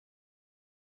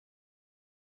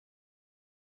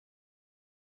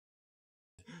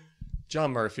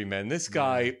John Murphy, man, this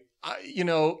guy, you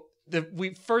know,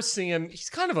 we first see him, he's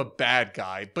kind of a bad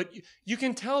guy, but you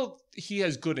can tell he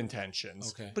has good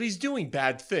intentions. Okay. But he's doing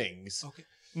bad things. Okay.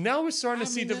 Now we're starting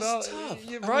to see develop,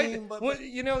 right? I mean, but,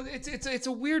 you know, it's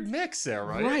a weird mix there,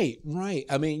 right? Right, right.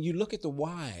 I mean, you look at the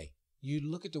why. You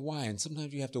look at the why, and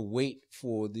sometimes you have to wait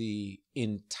for the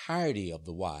entirety of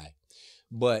the why.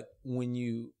 But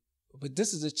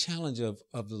this is a challenge of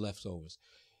the leftovers.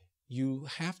 You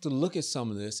have to look at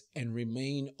some of this and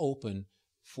remain open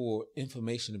for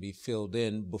information to be filled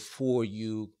in before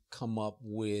you come up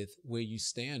with where you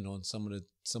stand on some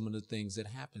of the things that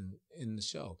happen in the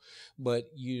show. But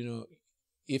you know,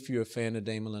 if you're a fan of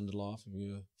Damon Lindelof, if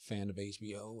you're a fan of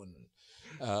HBO and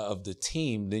of the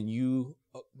team, then you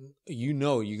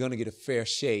know you're going to get a fair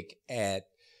shake at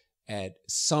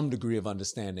some degree of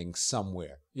understanding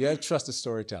somewhere. You have to trust the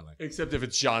storytelling. Except if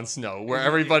it's Jon Snow, where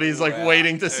everybody's like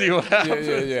waiting to see what happens.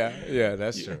 Yeah,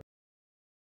 that's true.